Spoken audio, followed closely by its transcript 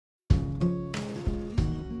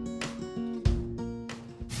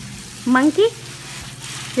monkey,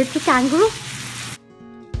 little kangaroo.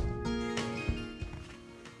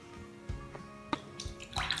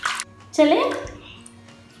 चले?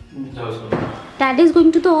 Daddy is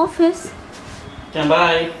going to the office.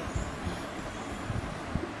 Bye.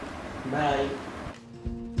 Bye.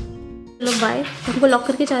 चलो bye. तुमको lock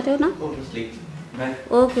करके जा रहे हो ना? Bye.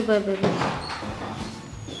 Okay bye bye bye.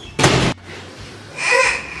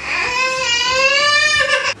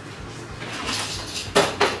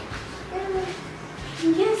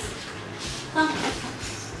 Yes. Come.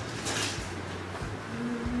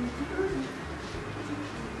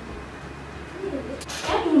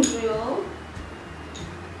 क्या ढूंढ रहे हो?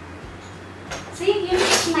 See here,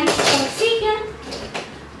 nice. See here.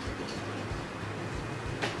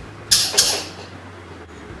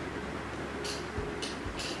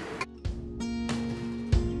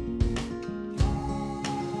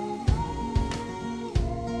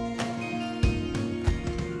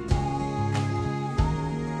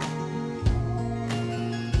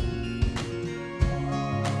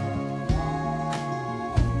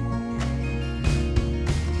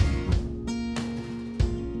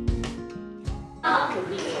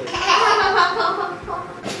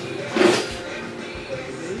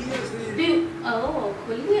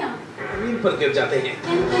 जमीन पर गिर जाते हैं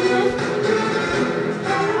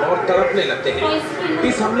और तड़पने लगते हैं।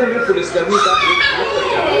 इस हमले में पुलिसकर्मी का एक हाथ कट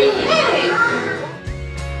जाता है।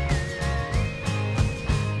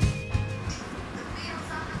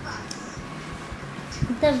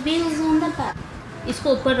 The wheels on the back. इसको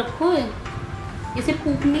ऊपर रखो, इसे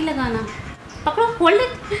फूंक नहीं लगाना। पकड़ो, hold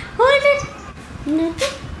it,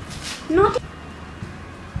 not.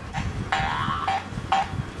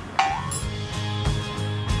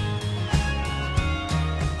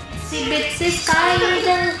 See bitsy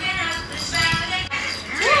spider.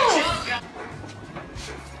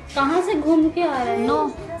 कहाँ से घूम के आ रहे हैं? No,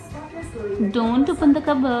 don't open the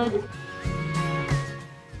cupboard.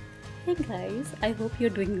 Hey guys, I hope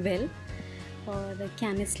you're doing well. और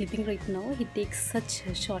Kian is sleeping right now. He takes such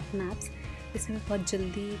short naps. इसमें बहुत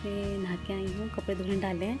जल्दी मैं नहा के आई हूँ, कपड़े धोने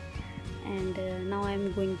डाले हैं and now I'm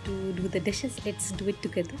going to do the dishes. Let's do it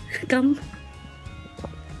together. Come.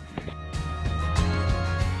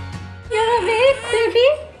 You're awake, baby.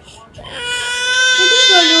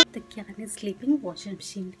 The Kian is sleeping. Washing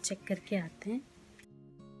machine check करके आते हैं.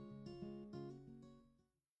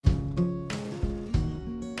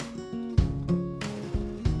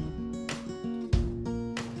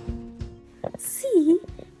 See,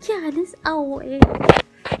 Kian is awake.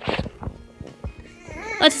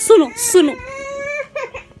 अच्छा सुनो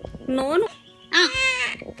no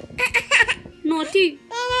naughty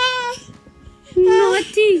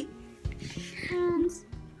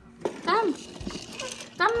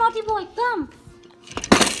come naughty boy, come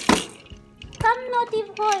naughty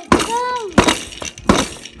boy, come.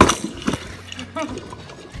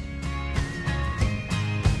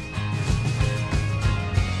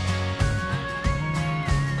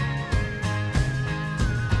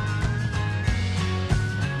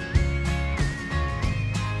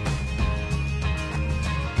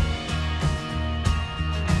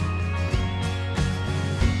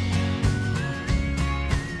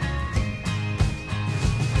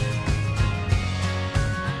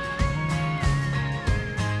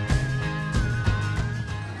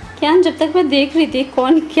 क्या जब तक मैं देख रही थी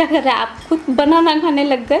कौन क्या कर रहा है, आप खुद बनाना खाने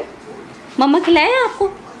लग गए। मम्मा खिलाया आपको?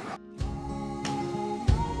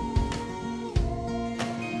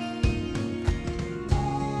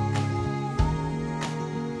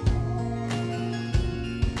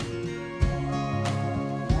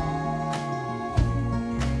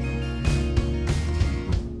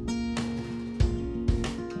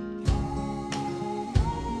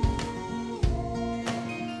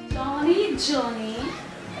 Johnny,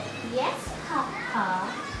 yes, Papa.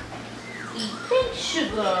 Eating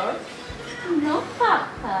sugar? No,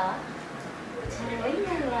 Papa. Telling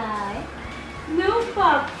a lie? No,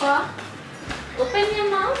 Papa. Open your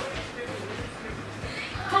mouth.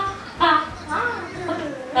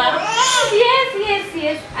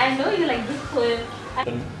 Yes. I know you like this poem.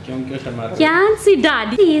 Can't see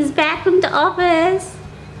Daddy. He is back from the office.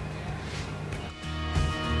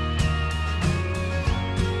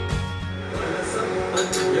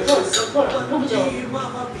 रुक जाओ,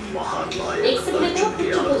 एक से लेते हो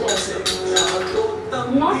फिर चुप हो जाओ।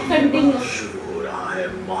 Not continue. शुरू हो रहा है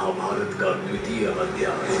महाभारत का द्वितीय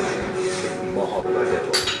अध्याय। Mahabharat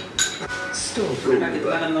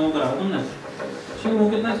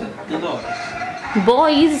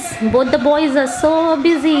Boys, both the boys are so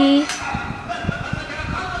busy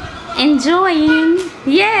enjoying.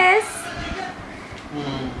 Yes.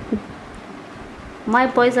 My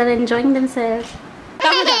boys are enjoying themselves.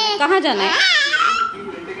 कहाँ जाना है?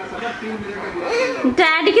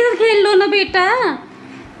 डैडी के साथ खेल लो ना बेटा.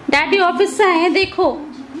 डैडी ऑफिस से आए हैं देखो.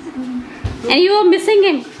 And you are missing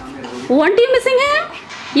him. Weren't you missing him?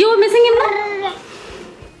 You were missing him ना?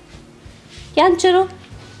 क्या चलो?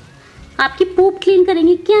 आपकी पूप क्लीन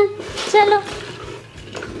करेंगे क्या? चलो.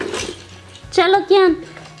 चलो क्यान.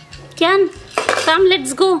 क्यान. Come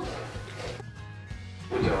let's go.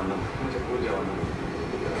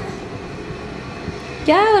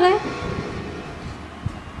 क्या हो रहा है?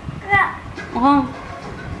 हाँ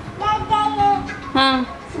हाँ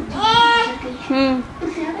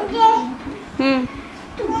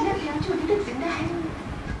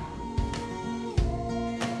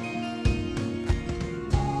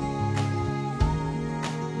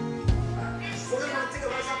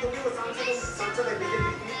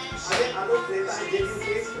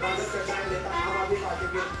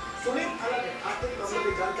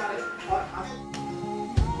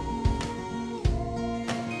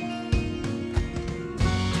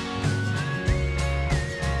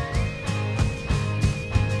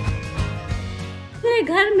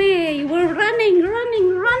घर में you were running.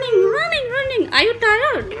 Are you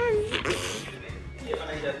tired?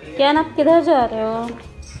 क्या आप किधर जा रहे हो?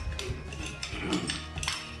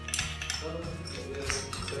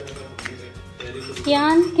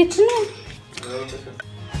 कियान किचन में?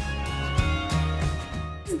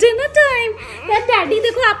 Dinner time. यार डैडी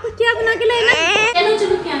देखो आपको क्या बना के लाए ना. चलो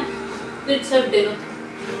चलो क्या? फिर सर्व दे दो.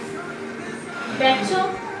 बैठो.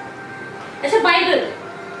 अच्छा बाय.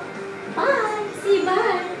 बाय. सी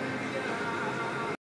बाय.